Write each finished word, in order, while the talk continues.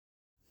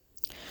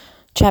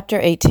Chapter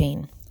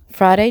 18.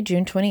 Friday,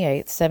 June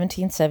 28th,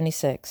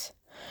 1776.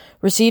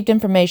 Received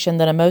information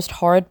that a most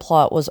horrid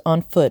plot was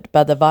on foot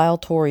by the vile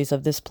Tories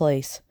of this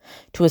place,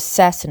 to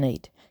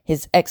assassinate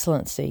His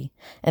Excellency,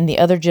 and the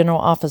other general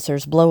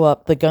officers, blow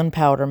up the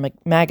gunpowder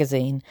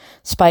magazine,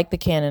 spike the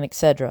cannon,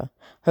 etc.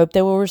 Hope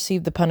they will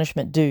receive the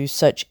punishment due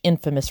such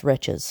infamous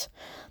wretches.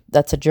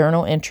 That's a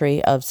journal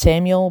entry of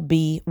Samuel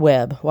B.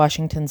 Webb,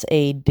 Washington's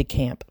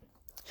aide-de-camp.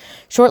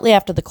 Shortly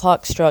after the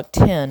clock struck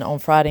 10 on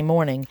Friday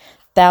morning,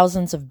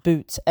 thousands of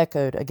boots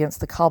echoed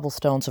against the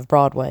cobblestones of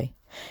Broadway.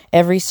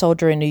 Every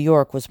soldier in New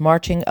York was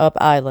marching up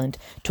Island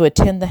to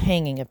attend the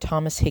hanging of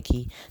Thomas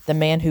Hickey, the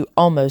man who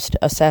almost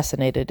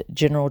assassinated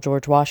General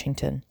George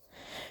Washington.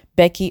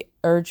 Becky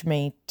urged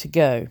me to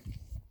go.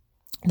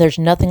 "There's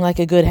nothing like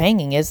a good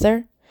hanging, is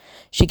there?"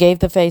 She gave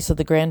the face of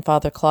the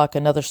grandfather clock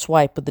another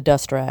swipe with the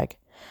dust rag.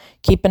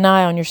 "Keep an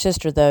eye on your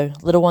sister, though.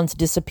 Little ones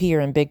disappear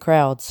in big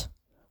crowds."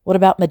 "What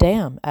about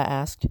Madame?" I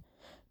asked.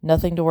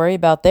 "Nothing to worry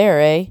about there,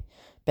 eh?"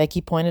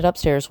 Becky pointed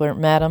upstairs where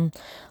Madame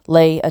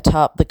lay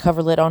atop the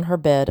coverlet on her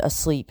bed,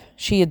 asleep.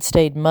 She had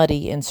stayed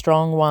muddy in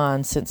strong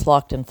wine since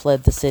Lockton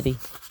fled the city.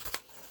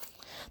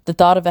 The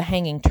thought of a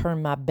hanging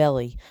turned my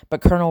belly,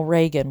 but Colonel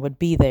Reagan would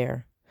be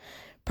there.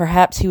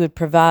 Perhaps he would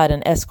provide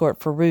an escort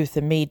for Ruth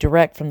and me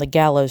direct from the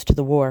gallows to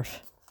the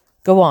wharf.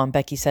 "Go on,"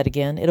 Becky said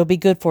again. "It'll be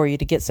good for you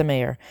to get some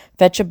air.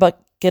 Fetch a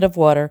bucket of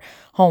water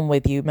home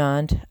with you,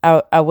 mind.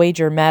 I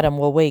wager Madame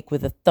will wake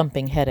with a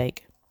thumping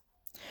headache."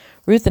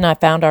 Ruth and I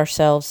found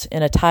ourselves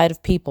in a tide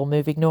of people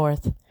moving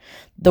north.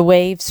 The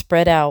wave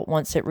spread out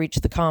once it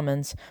reached the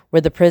commons,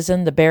 where the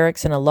prison, the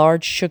barracks, and a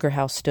large sugar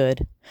house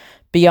stood.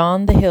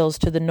 Beyond the hills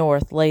to the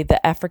north lay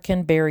the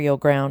African burial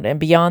ground, and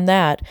beyond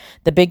that,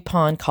 the big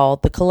pond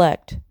called the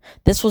Collect.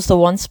 This was the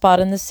one spot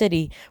in the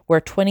city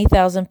where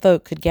 20,000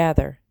 folk could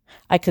gather.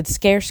 I could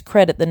scarce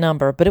credit the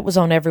number, but it was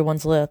on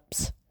everyone's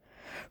lips.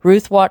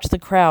 Ruth watched the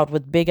crowd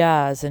with big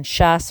eyes and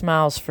shy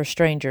smiles for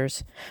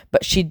strangers,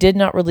 but she did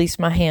not release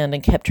my hand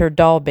and kept her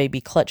doll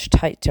baby clutched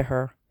tight to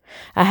her.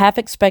 I half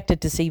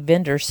expected to see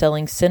vendors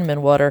selling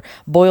cinnamon water,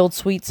 boiled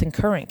sweets, and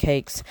currant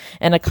cakes,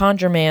 and a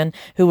conjure man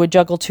who would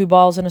juggle 2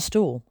 balls and a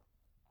stool.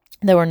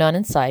 There were none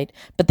in sight,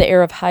 but the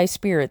air of high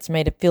spirits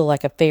made it feel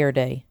like a fair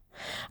day.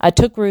 I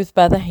took Ruth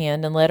by the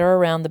hand and led her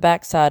around the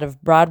backside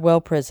of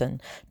Bridewell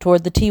Prison,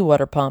 toward the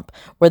tea-water pump,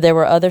 where there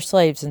were other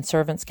slaves and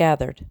servants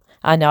gathered.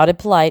 I nodded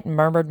polite and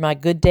murmured my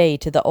good day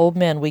to the old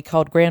men we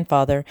called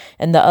grandfather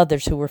and the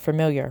others who were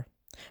familiar.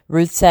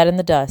 Ruth sat in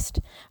the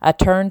dust. I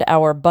turned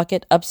our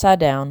bucket upside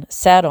down,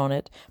 sat on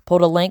it,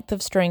 pulled a length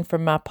of string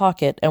from my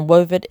pocket, and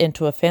wove it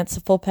into a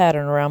fanciful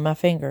pattern around my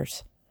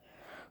fingers.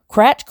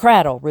 "Cratch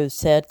crattle," Ruth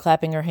said,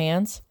 clapping her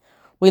hands.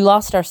 We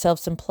lost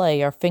ourselves in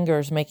play, our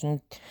fingers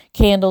making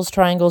candles,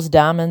 triangles,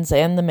 diamonds,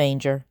 and the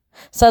manger.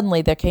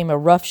 Suddenly there came a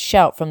rough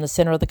shout from the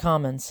center of the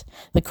commons.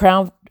 The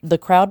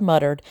crowd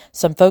muttered,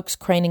 some folks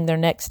craning their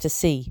necks to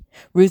see.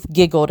 Ruth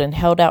giggled and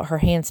held out her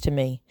hands to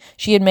me.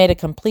 She had made a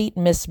complete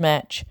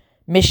mishmash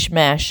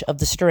of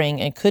the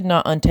string and could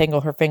not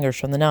untangle her fingers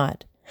from the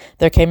knot.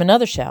 There came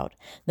another shout.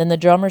 Then the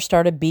drummers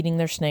started beating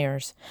their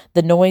snares.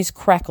 The noise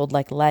crackled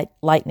like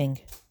lightning.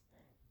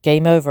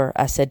 "Game over,"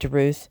 I said to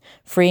Ruth,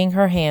 freeing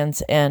her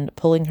hands and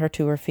pulling her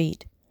to her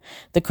feet.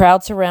 The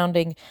crowd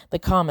surrounding the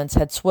commons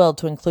had swelled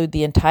to include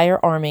the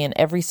entire army and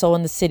every soul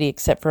in the city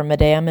except for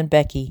Madame and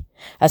Becky.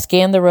 I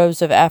scanned the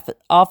rows of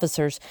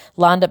officers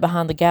lined up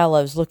behind the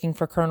gallows looking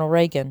for Colonel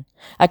Reagan.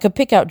 I could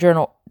pick out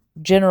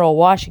General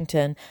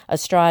Washington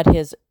astride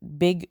his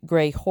big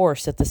gray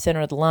horse at the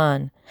center of the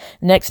line.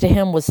 Next to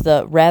him was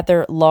the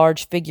rather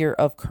large figure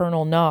of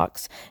Colonel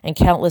Knox and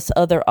countless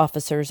other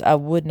officers I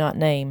would not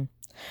name.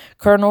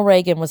 Colonel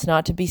Reagan was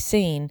not to be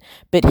seen,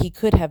 but he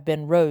could have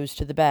been rows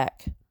to the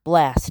back.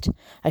 Blast!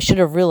 I should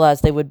have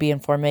realized they would be in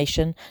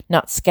formation,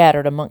 not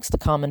scattered amongst the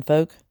common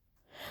folk.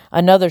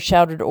 Another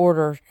shouted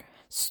order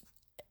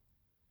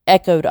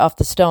echoed off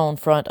the stone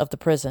front of the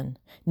prison.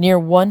 Near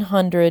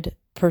 100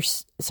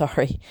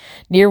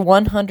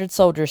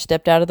 soldiers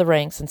stepped out of the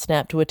ranks and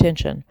snapped to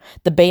attention.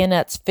 The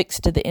bayonets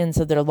fixed to the ends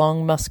of their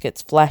long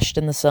muskets flashed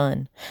in the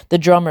sun. The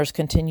drummers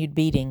continued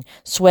beating,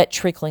 sweat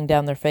trickling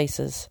down their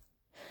faces.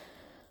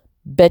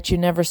 "Bet you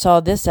never saw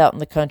this out in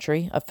the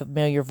country," a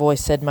familiar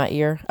voice said in my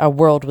ear. I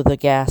whirled with a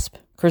gasp.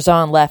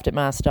 Curzon laughed at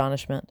my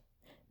astonishment.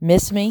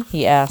 "Miss me?"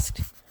 he asked.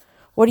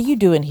 "What are you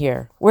doing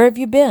here? Where have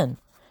you been?"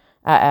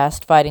 I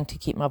asked, fighting to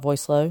keep my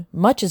voice low.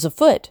 "Much is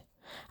afoot."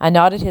 I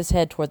nodded his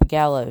head toward the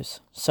gallows.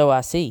 "So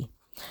I see."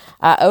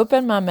 I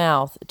opened my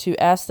mouth to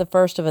ask the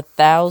first of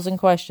 1,000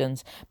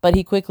 questions, but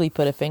he quickly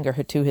put a finger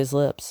to his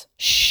lips.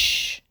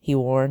 "Shh," he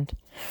warned.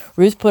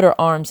 Ruth put her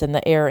arms in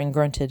the air and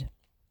grunted.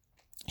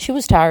 She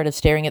was tired of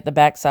staring at the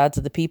backsides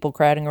of the people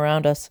crowding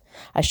around us.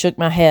 I shook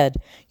my head.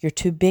 "You're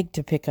too big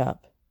to pick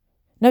up."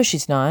 "No,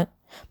 she's not."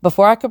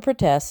 Before I could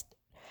protest,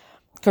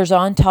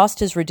 Curzon tossed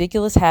his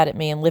ridiculous hat at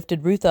me and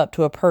lifted Ruth up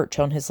to a perch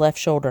on his left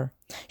shoulder.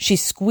 She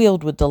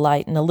squealed with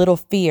delight and a little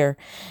fear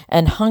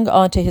and hung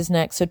onto his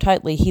neck so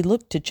tightly he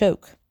looked to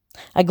choke.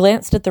 I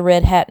glanced at the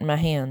red hat in my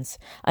hands.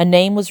 A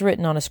name was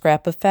written on a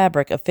scrap of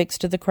fabric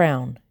affixed to the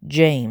crown.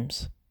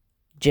 James.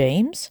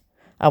 James?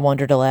 I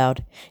wondered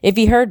aloud. If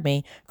he heard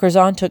me,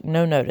 Curzon took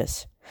no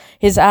notice.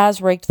 His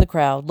eyes raked the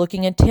crowd,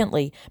 looking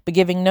intently, but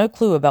giving no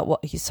clue about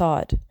what he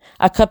sought.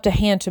 I cupped a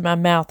hand to my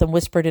mouth and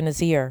whispered in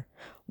his ear,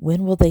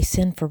 "When will they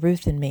send for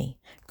Ruth and me?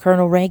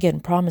 Colonel Reagan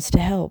promised to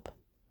help."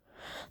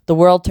 The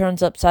world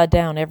turns upside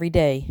down every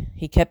day.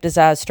 He kept his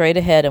eyes straight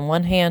ahead and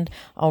one hand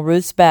on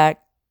Ruth's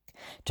back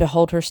to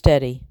hold her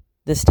steady.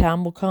 This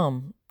time will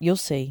come. You'll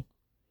see.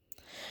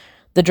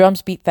 The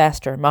drums beat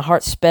faster. My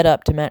heart sped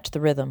up to match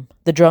the rhythm.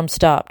 The drums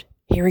stopped.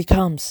 "Here he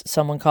comes,"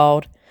 someone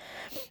called.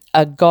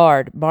 A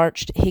guard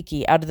marched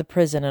Hickey out of the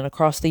prison and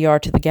across the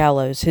yard to the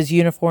gallows, his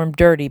uniform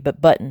dirty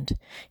but buttoned.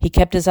 He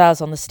kept his eyes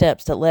on the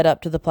steps that led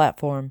up to the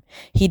platform.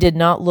 He did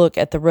not look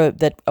at the rope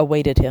that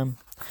awaited him.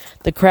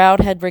 The crowd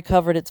had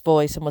recovered its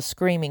voice and was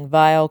screaming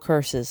vile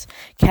curses.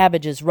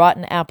 Cabbages,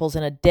 rotten apples,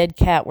 and a dead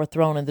cat were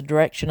thrown in the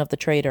direction of the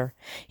traitor.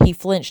 He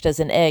flinched as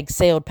an egg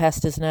sailed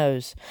past his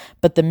nose,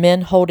 but the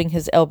men holding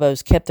his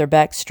elbows kept their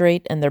backs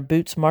straight and their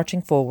boots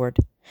marching forward.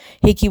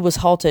 Hickey was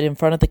halted in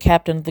front of the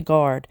captain of the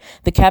guard.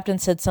 The captain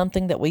said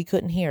something that we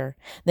couldn't hear.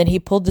 Then he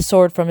pulled the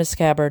sword from his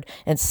scabbard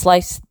and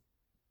sliced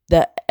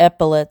the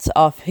epaulets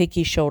off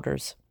Hickey's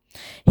shoulders.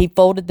 He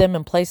folded them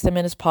and placed them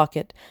in his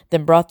pocket,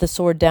 then brought the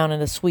sword down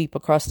in a sweep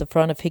across the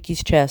front of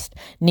Hickey's chest,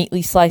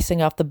 neatly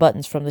slicing off the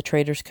buttons from the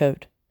traitor's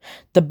coat.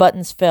 The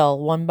buttons fell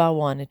one by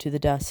one into the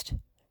dust.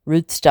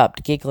 Ruth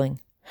stopped giggling.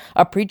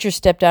 A preacher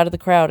stepped out of the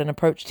crowd and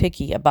approached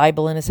Hickey, a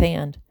Bible in his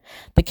hand.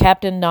 The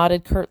captain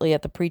nodded curtly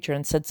at the preacher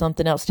and said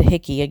something else to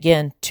Hickey,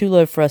 again too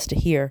low for us to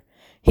hear.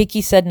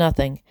 Hickey said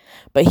nothing,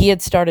 but he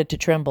had started to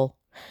tremble.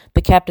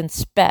 The captain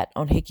spat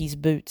on Hickey's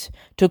boots,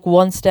 took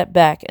one step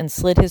back, and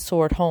slid his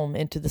sword home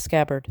into the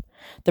scabbard.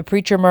 The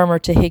preacher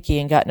murmured to Hickey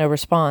and got no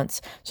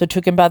response, so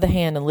took him by the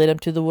hand and led him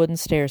to the wooden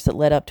stairs that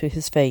led up to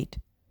his fate.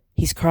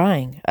 "He's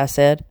crying," I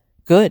said.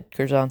 "Good,"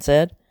 Curzon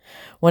said.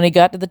 When he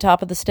got to the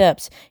top of the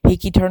steps,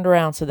 Hickey turned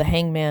around so the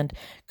hangman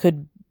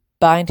could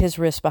bind his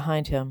wrists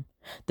behind him.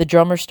 The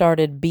drummers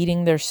started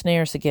beating their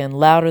snares again,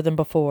 louder than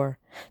before.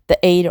 The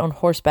aide on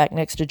horseback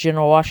next to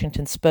General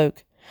Washington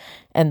spoke,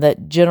 and the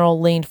general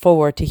leaned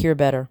forward to hear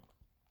better.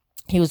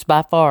 He was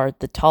by far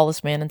the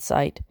tallest man in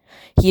sight.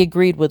 He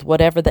agreed with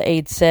whatever the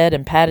aide said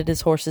and patted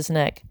his horse's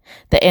neck.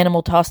 The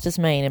animal tossed his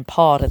mane and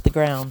pawed at the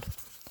ground.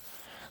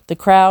 The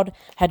crowd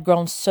had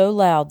grown so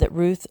loud that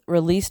Ruth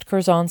released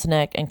Curzon's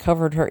neck and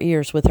covered her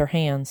ears with her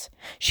hands.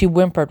 She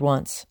whimpered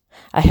once.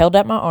 I held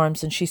out my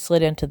arms and she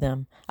slid into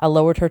them. I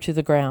lowered her to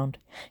the ground.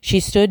 She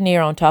stood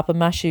near on top of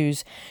my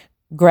shoes,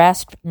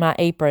 grasped my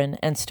apron,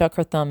 and stuck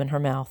her thumb in her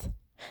mouth.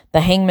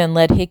 The hangman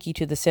led Hickey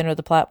to the center of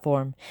the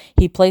platform.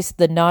 He placed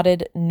the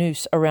knotted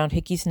noose around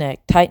Hickey's neck,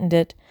 tightened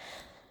it,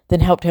 then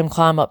helped him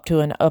climb up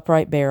to an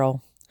upright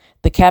barrel.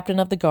 The captain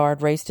of the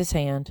guard raised his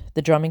hand.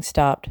 The drumming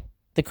stopped.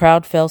 The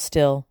crowd fell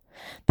still.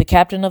 The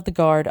captain of the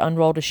guard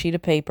unrolled a sheet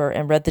of paper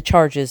and read the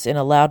charges in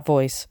a loud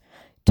voice.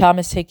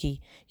 "Thomas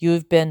Hickey, you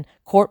have been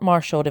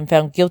court-martialed and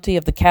found guilty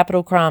of the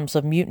capital crimes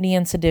of mutiny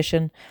and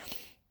sedition,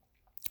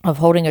 of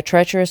holding a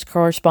treacherous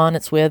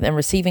correspondence with and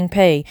receiving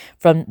pay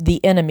from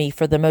the enemy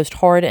for the most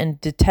horrid and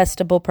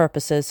detestable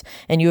purposes,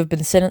 and you have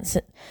been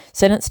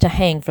sentenced to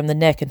hang from the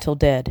neck until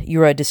dead.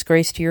 You are a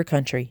disgrace to your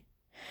country."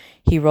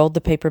 He rolled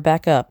the paper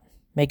back up.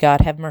 "May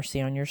God have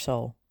mercy on your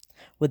soul."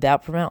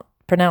 Without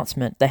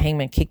pronouncement, the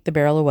hangman kicked the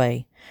barrel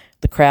away.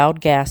 The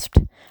crowd gasped.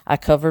 I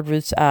covered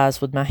Ruth's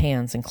eyes with my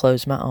hands and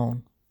closed my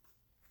own.